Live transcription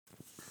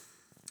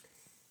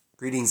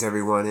Greetings,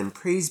 everyone, and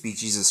praise be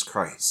Jesus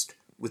Christ.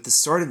 With the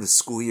start of the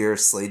school year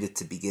slated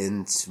to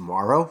begin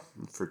tomorrow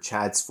for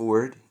Chadds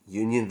Ford,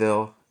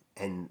 Unionville,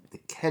 and the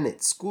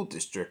Kennett school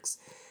districts,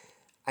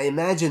 I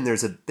imagine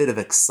there's a bit of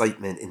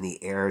excitement in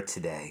the air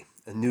today,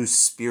 a new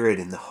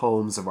spirit in the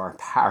homes of our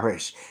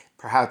parish,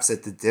 perhaps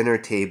at the dinner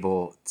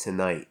table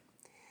tonight.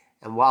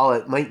 And while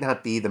it might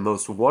not be the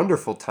most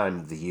wonderful time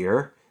of the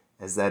year,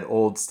 as that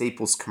old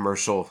Staples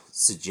commercial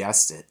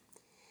suggested,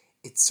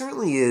 it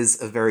certainly is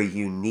a very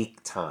unique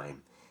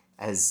time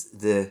as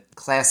the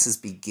classes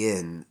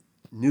begin,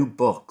 new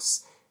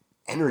books,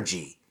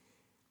 energy.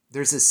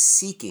 There's a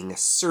seeking, a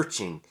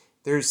searching,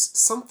 there's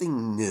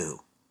something new.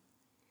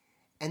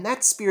 And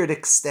that spirit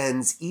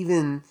extends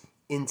even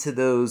into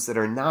those that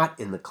are not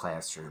in the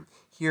classroom.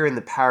 Here in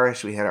the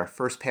parish, we had our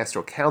first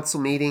pastoral council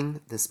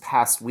meeting this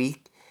past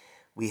week.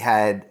 We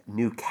had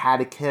new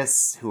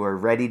catechists who are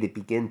ready to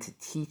begin to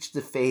teach the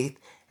faith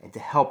and to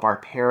help our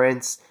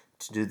parents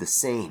to do the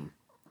same.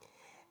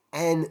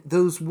 And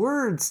those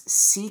words,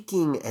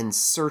 seeking and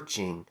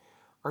searching,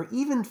 are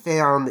even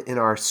found in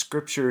our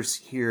scriptures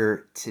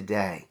here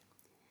today.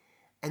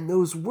 And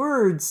those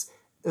words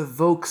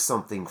evoke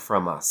something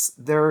from us.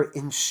 They're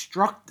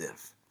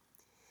instructive.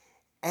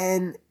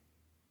 And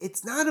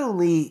it's not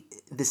only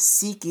the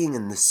seeking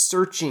and the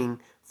searching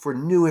for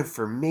new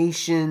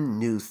information,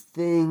 new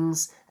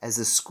things as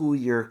the school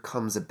year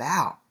comes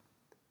about,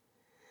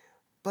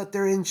 but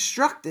they're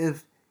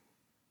instructive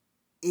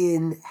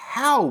in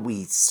how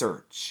we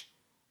search,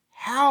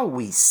 how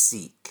we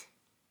seek.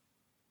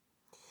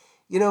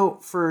 You know,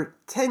 for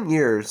 10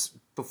 years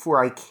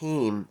before I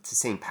came to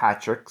St.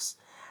 Patrick's,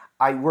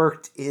 I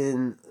worked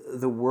in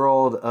the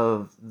world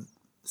of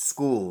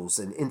schools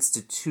and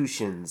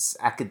institutions,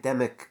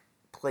 academic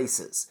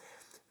places,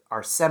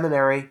 our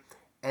seminary,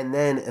 and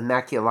then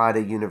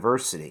Immaculata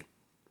University.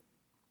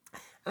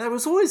 And I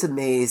was always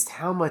amazed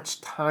how much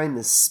time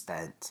is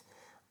spent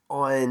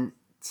on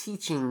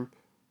teaching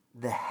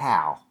the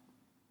how.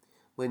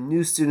 When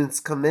new students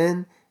come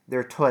in,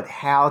 they're taught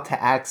how to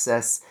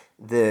access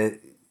the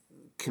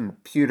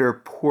computer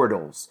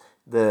portals,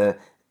 the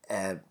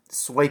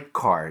swipe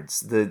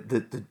cards, the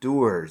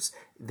doors,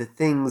 the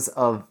things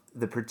of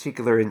the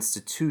particular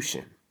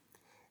institution.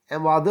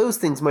 And while those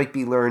things might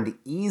be learned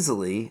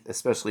easily,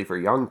 especially for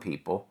young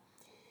people,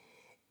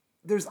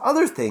 there's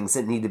other things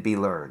that need to be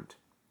learned,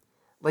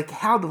 like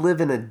how to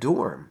live in a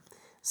dorm.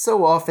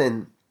 So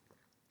often,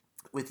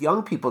 with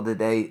young people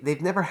today,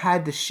 they've never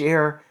had to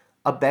share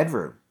a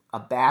bedroom, a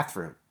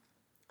bathroom.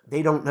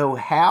 They don't know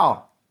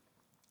how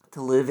to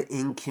live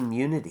in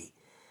community,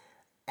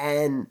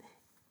 and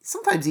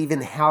sometimes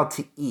even how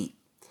to eat.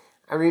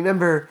 I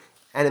remember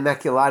at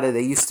Immaculata,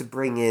 they used to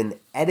bring in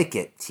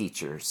etiquette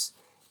teachers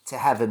to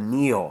have a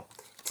meal,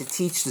 to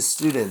teach the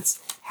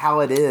students how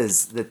it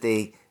is that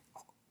they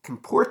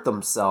comport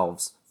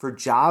themselves for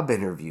job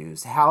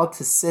interviews, how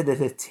to sit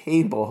at a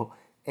table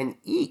and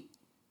eat.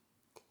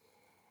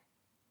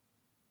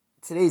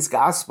 Today's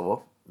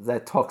gospel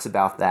that talks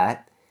about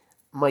that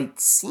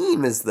might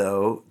seem as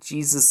though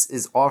Jesus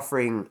is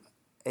offering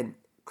a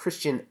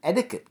Christian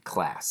etiquette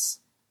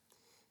class.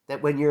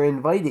 That when you're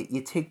invited,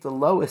 you take the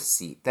lowest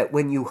seat. That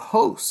when you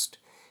host,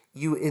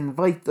 you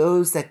invite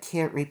those that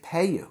can't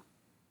repay you.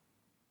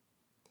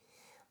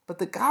 But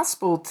the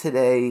gospel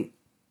today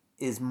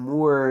is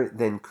more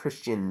than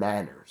Christian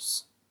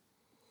manners.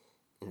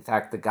 In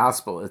fact, the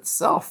gospel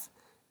itself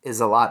is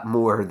a lot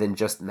more than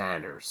just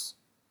manners.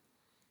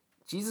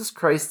 Jesus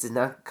Christ did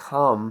not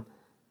come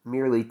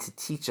merely to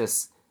teach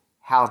us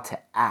how to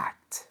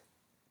act.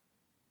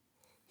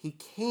 He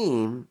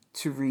came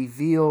to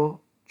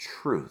reveal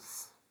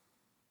truth.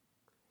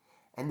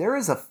 And there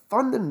is a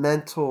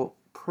fundamental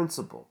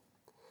principle,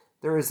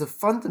 there is a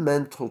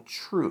fundamental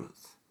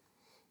truth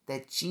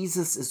that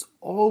Jesus is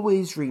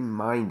always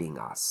reminding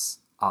us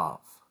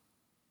of.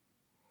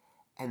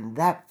 And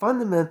that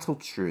fundamental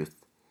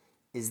truth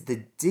is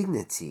the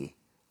dignity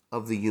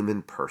of the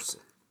human person.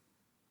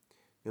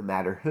 No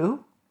matter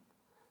who,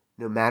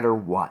 no matter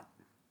what.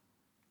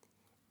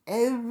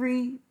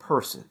 Every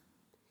person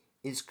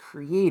is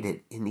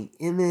created in the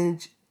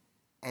image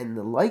and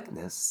the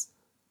likeness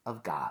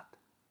of God.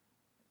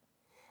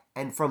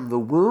 And from the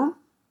womb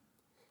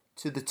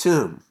to the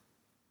tomb,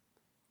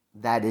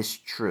 that is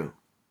true.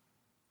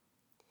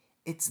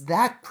 It's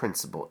that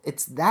principle,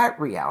 it's that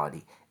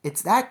reality,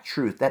 it's that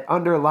truth that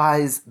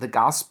underlies the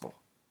gospel,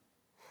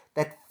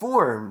 that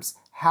forms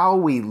how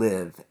we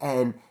live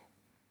and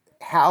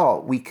how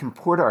we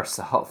comport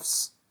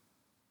ourselves.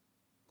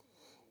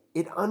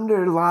 It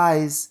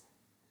underlies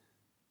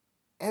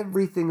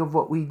everything of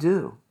what we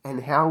do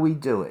and how we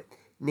do it,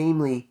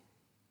 namely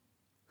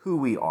who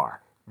we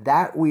are,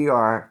 that we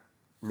are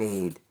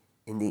made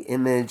in the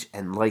image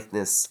and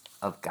likeness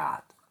of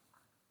God.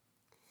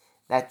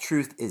 That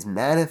truth is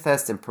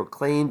manifest and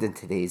proclaimed in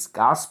today's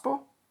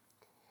gospel,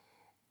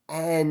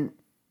 and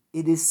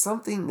it is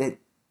something that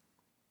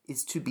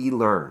is to be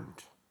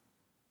learned.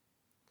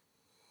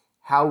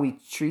 How we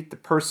treat the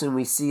person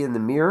we see in the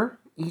mirror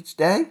each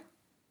day,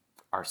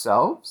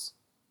 ourselves,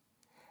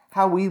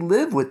 how we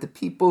live with the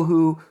people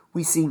who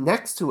we see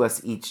next to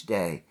us each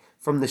day,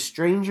 from the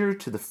stranger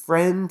to the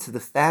friend to the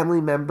family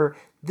member.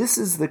 This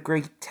is the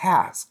great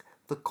task,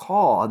 the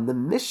call, and the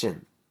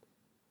mission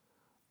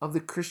of the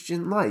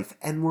Christian life,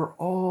 and we're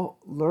all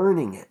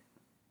learning it.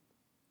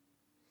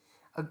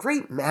 A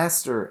great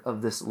master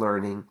of this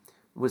learning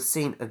was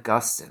St.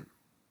 Augustine,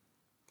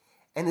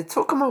 and it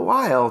took him a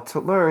while to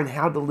learn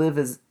how to live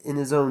in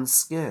his own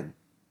skin,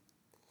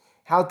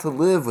 how to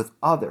live with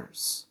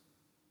others.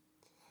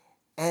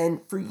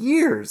 And for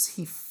years,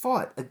 he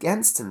fought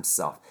against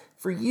himself.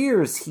 For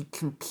years, he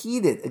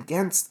competed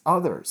against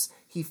others.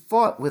 He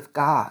fought with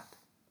God.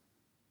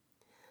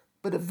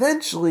 But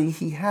eventually,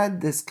 he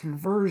had this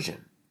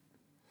conversion.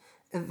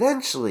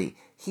 Eventually,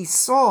 he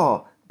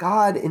saw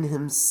God in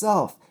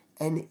himself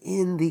and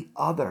in the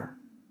other.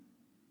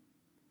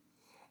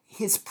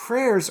 His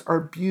prayers are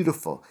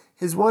beautiful.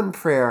 His one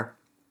prayer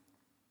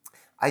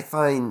I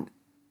find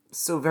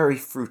so very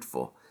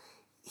fruitful.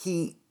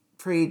 He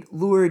prayed,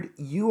 "Lord,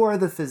 you are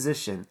the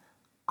physician.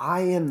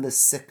 I am the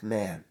sick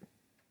man."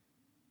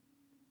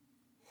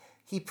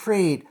 He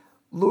prayed,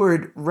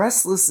 "Lord,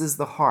 restless is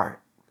the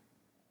heart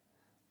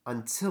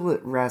until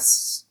it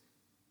rests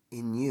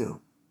in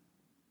you."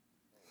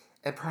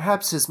 And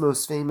perhaps his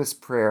most famous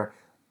prayer,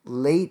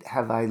 "Late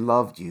have I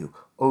loved you,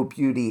 O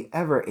beauty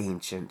ever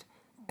ancient,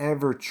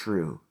 ever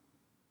true.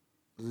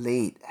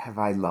 Late have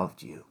I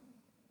loved you."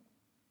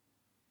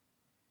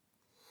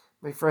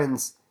 My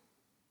friends,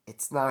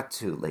 it's not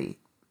too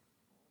late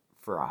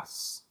for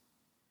us.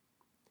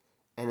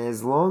 And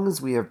as long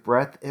as we have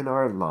breath in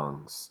our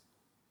lungs,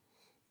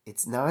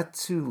 it's not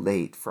too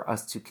late for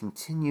us to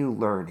continue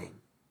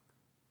learning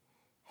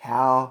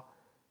how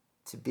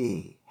to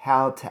be,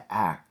 how to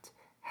act,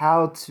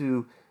 how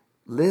to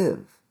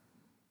live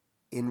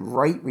in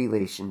right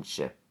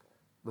relationship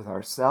with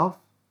ourselves,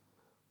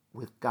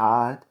 with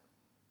God,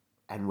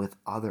 and with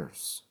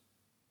others.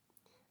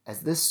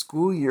 As this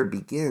school year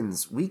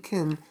begins, we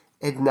can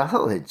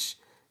acknowledge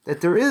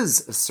that there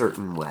is a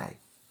certain way.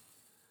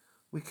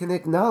 We can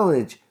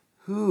acknowledge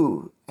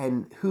who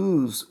and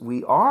whose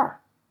we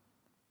are.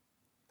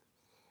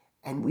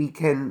 And we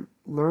can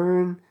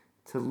learn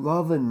to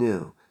love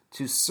anew,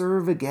 to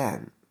serve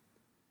again,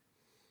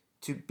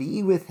 to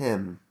be with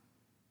him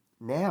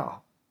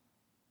now,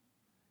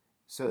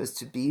 so as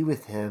to be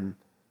with him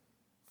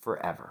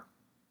forever.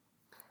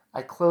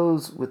 I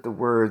close with the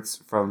words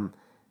from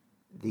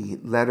the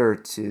letter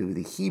to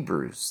the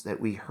Hebrews that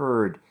we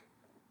heard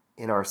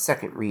in our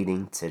second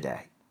reading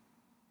today.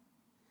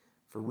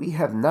 "For we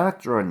have not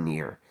drawn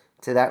near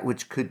to that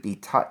which could be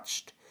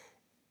touched,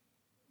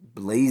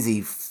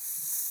 blazy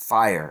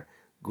fire,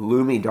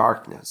 gloomy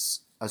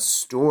darkness, a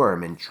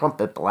storm and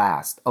trumpet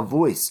blast, a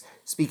voice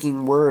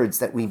speaking words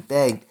that we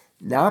begged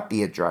not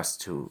be addressed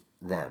to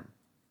them.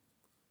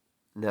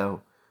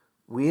 No,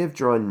 we have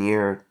drawn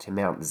near to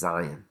Mount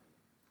Zion,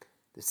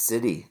 the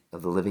city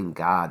of the living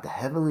God, the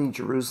heavenly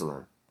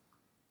Jerusalem,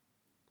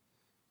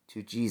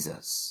 to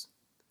Jesus,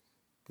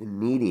 the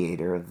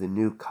mediator of the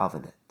new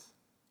covenant."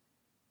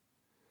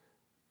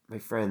 My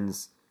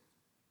friends,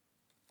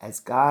 as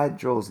God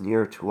draws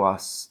near to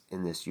us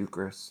in this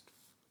Eucharist,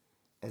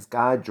 as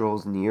God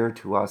draws near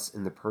to us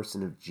in the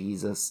person of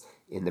Jesus,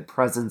 in the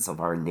presence of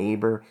our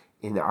neighbor,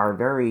 in our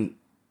very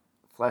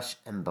flesh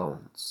and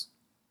bones,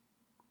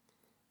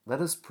 let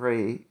us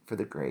pray for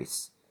the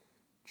grace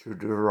to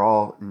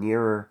draw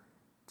nearer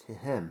to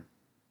him,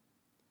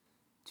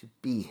 to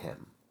be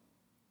him,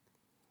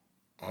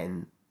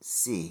 and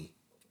see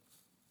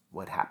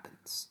what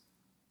happens.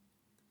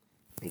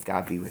 May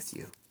God be with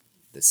you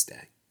this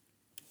day.